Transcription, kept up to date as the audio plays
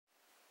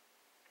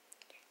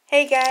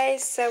Hey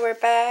guys, so we're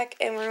back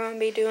and we're going to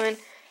be doing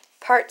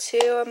part 2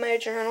 of my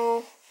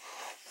journal,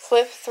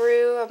 flip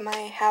through of my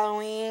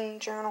Halloween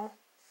journal.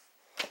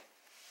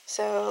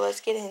 So let's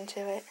get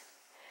into it.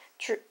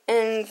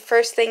 And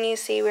first thing you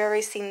see, we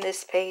already seen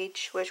this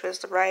page, which was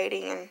the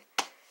writing and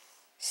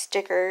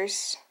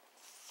stickers.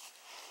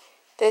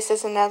 This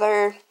is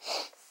another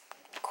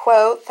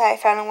quote that I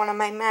found in one of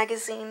my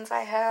magazines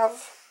I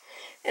have.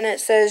 And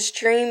it says,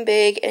 "Dream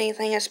big,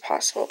 anything is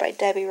possible," by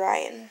Debbie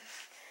Ryan.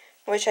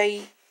 Which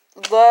I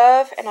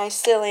love, and I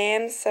still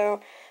am,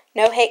 so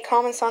no hate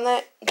comments on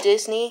that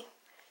Disney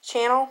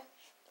Channel.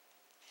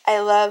 I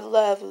love,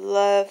 love,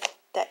 love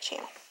that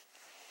channel.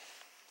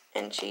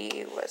 And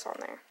she was on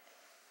there.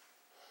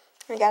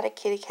 We got a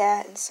kitty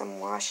cat and some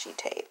washi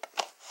tape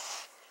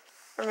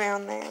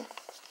around there.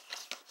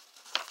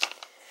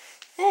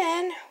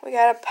 And we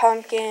got a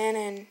pumpkin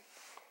and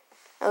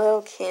a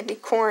little candy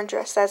corn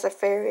dressed as a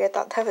fairy. I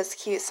thought that was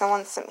cute.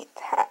 Someone sent me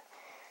that.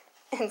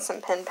 And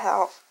some pen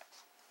pal.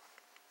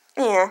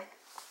 Yeah.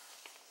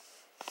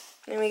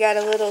 And we got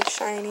a little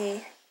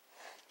shiny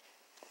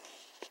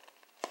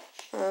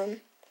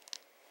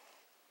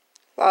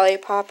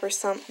lollipop or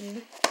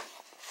something.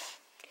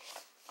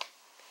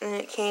 And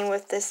it came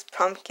with this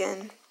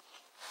pumpkin.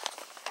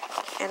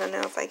 I don't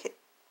know if I could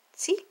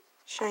see.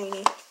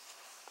 Shiny.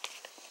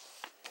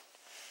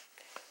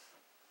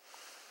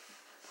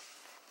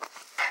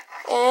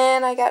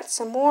 And I got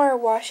some more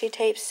washi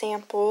tape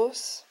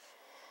samples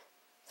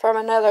from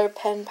another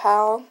pen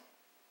pal,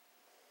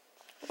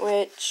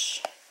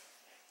 which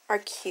are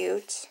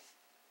cute.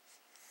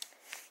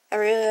 I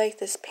really like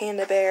this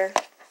panda bear.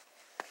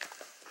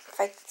 If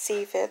I can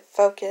see if it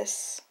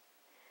focus.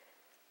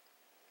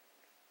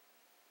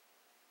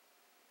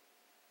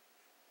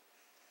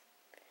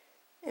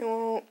 It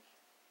won't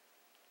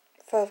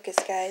focus,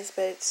 guys,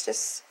 but it's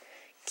just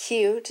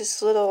cute.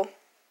 Just little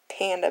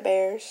panda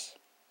bears.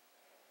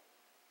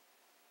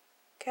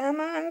 Come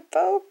on,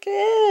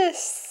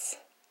 focus.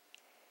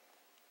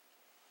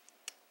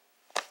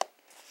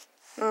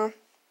 Well,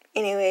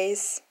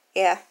 anyways,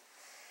 yeah.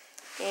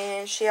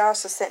 And she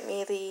also sent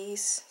me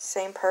these,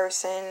 same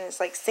person. It's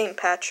like St.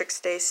 Patrick's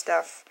Day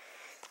stuff,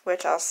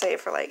 which I'll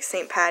save for like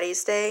St.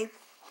 Patty's Day.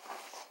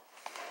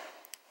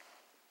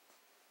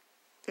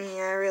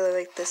 Yeah, I really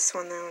like this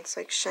one though. It's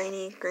like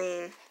shiny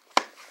green.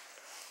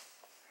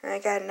 And I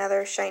got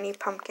another shiny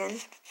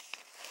pumpkin.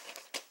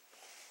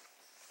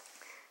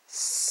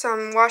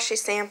 Some washi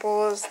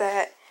samples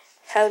that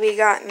hubby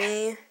got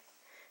me,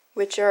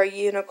 which are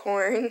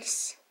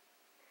unicorns.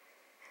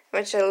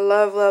 Which I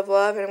love, love,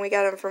 love, and we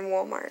got them from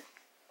Walmart.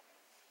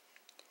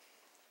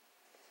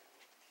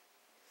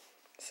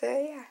 So,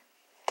 yeah.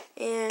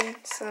 And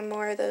some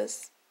more of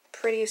those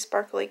pretty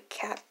sparkly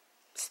cap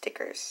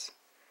stickers.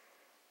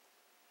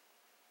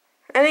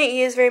 I didn't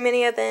use very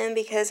many of them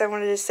because I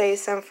wanted to save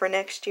some for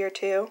next year,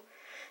 too.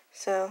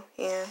 So,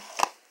 yeah.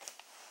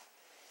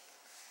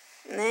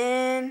 And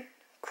then,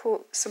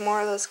 some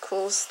more of those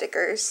cool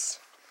stickers.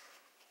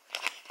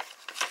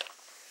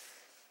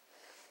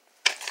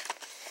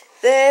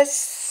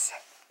 This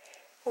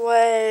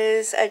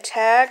was a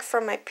tag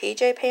from my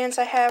PJ pants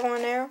I have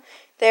on there.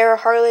 They're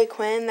Harley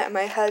Quinn that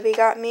my hubby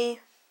got me.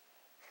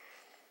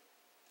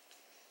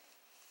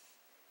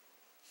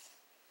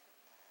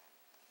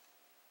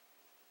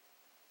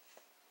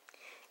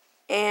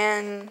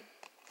 And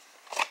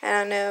I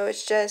don't know,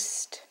 it's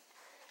just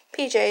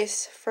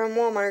PJs from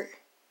Walmart.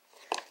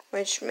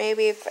 Which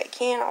maybe if I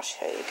can, I'll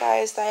show you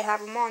guys that I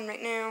have them on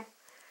right now.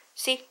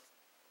 See?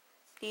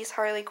 These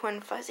Harley Quinn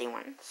fuzzy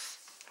ones.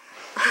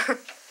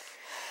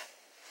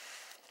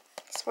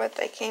 That's what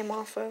they came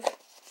off of.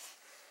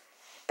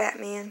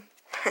 Batman.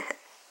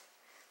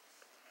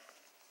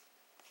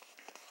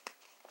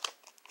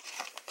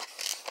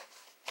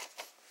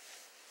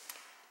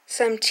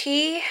 Some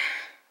tea.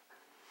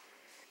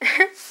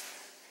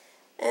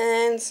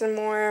 And some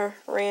more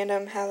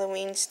random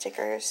Halloween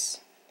stickers.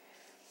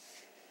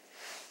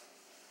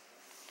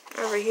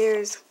 Over here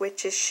is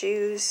witch's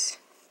shoes.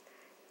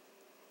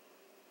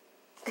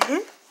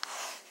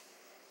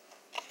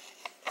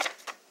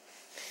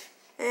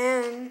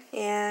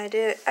 And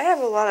yeah, I have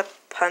a lot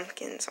of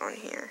pumpkins on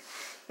here.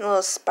 A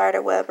little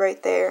spider web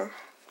right there.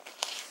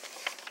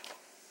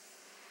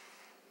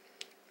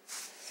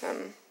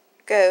 Some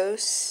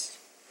ghosts.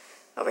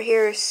 Over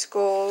here is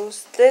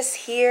skulls.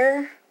 This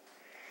here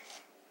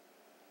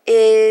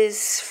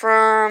is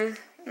from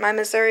my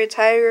Missouri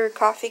Tiger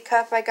coffee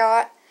cup I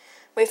got.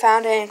 We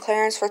found it in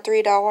clearance for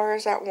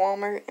 $3 at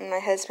Walmart, and my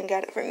husband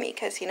got it for me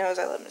because he knows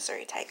I love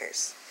Missouri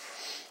Tigers.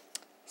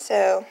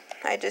 So,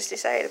 I just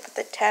decided to put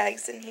the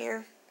tags in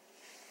here.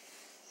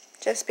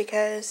 Just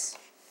because.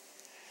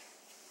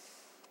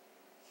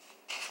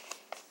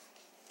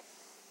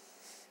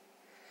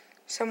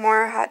 Some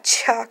more hot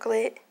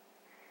chocolate.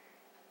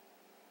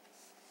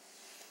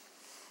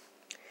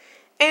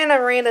 And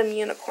a random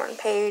unicorn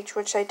page,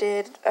 which I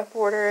did a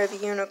border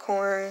of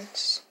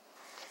unicorns.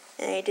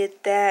 And I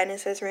did that, and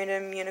it says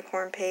random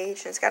unicorn page.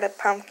 And it's got a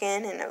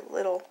pumpkin and a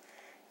little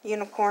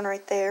unicorn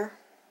right there.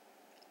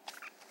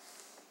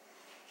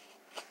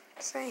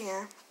 So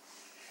yeah.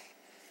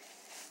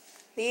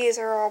 These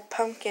are all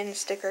pumpkin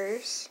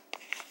stickers.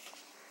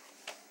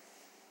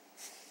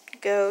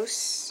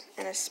 Ghosts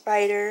and a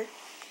spider. It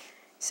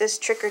says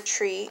trick or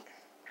treat.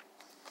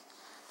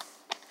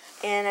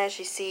 And as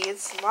you see,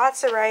 it's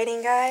lots of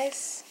writing,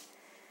 guys.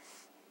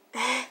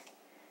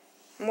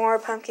 More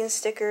pumpkin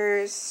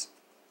stickers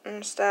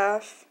and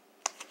stuff.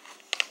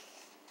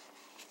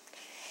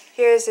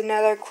 Here's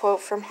another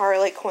quote from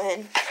Harley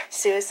Quinn,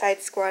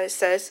 Suicide Squad. It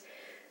says,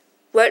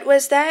 "What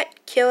was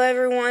that? Kill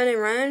everyone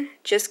and run?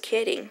 Just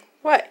kidding."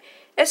 What?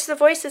 It's the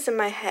voices in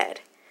my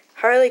head.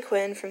 Harley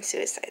Quinn from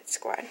Suicide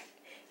Squad.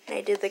 And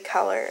I did the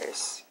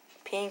colors,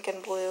 pink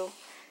and blue,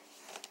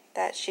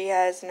 that she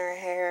has in her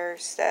hair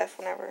stuff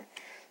whenever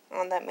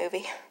on that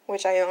movie,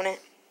 which I own it.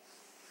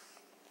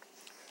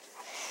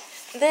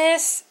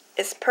 This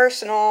is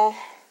personal.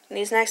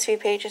 These next few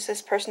pages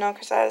is personal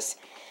because I was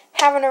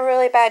having a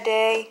really bad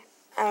day.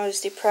 I was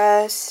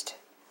depressed.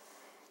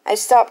 I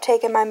stopped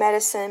taking my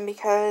medicine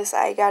because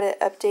I got it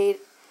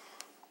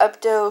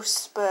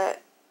updose,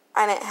 but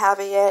I didn't have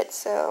it yet,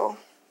 so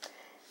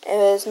it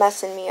was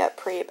messing me up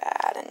pretty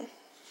bad, and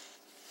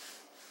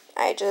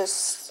I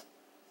just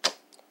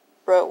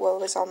wrote what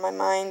was on my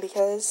mind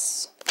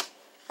because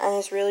I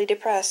was really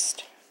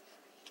depressed.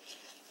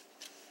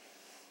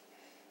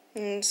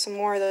 And some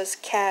more of those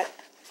cat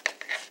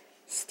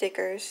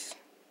stickers.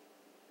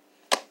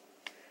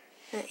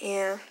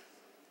 Yeah.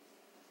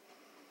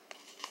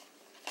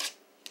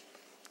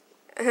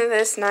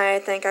 This night I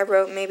think I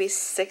wrote maybe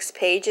 6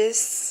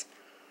 pages.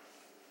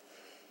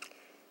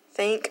 I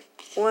think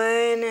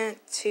 1,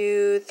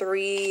 2,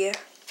 3,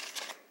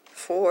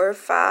 4,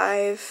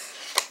 5,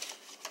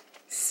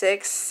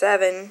 6,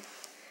 7,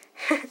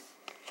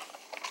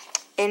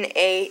 and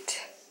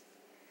 8,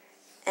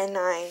 and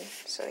 9.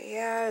 So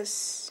yeah,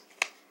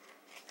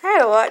 I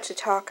had a lot to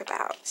talk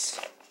about.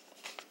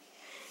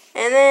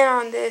 And then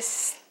on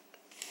this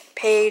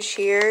page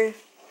here,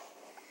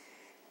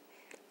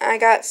 I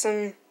got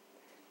some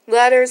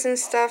letters and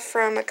stuff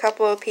from a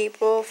couple of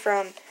people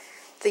from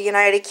the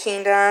United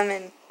Kingdom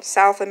and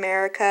South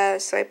America,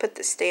 so I put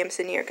the stamps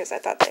in here because I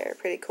thought they were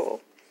pretty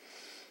cool.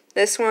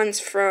 This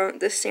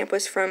stamp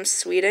was from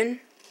Sweden,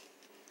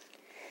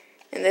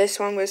 and this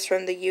one was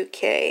from the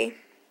UK.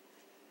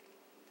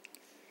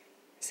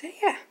 So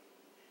yeah,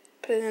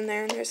 put it in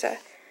there, and there's a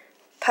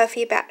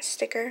puffy bat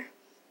sticker.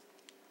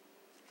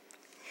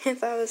 I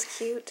thought it was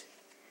cute.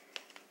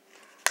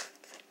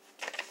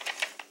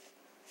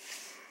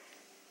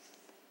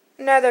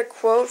 Another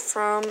quote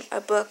from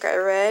a book I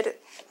read,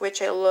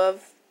 which I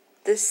love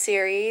this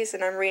series,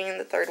 and I'm reading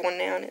the 3rd one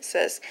now, and it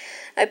says,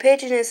 "A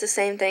pigeon is the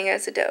same thing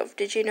as a dove.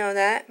 Did you know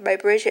that?" By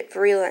Bridget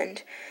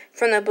Vreeland.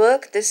 From the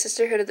book, The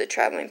Sisterhood of the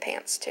Traveling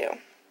Pants 2.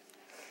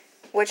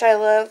 Which I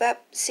love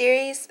that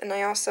series, and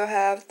I also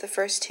have the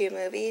first 2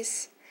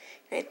 movies.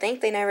 And I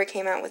think they never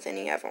came out with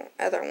any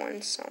other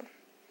ones, so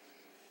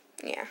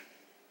yeah.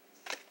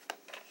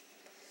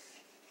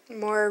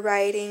 More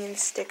writing and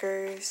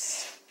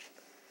stickers.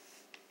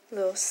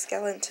 Little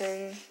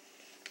skeleton.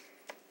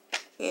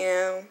 You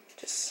know,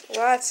 just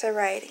lots of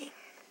writing.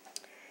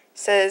 It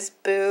says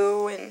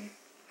Boo and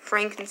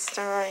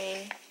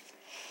Frankenstein.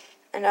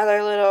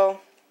 Another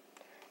little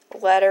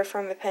letter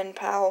from a pen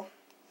pal.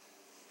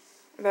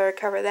 I better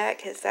cover that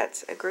because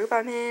that's a group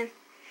I'm in.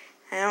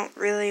 I don't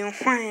really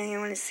want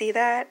anyone to see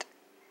that.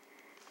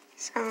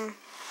 So,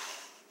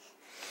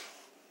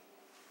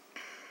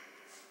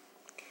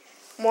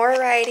 more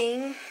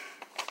writing.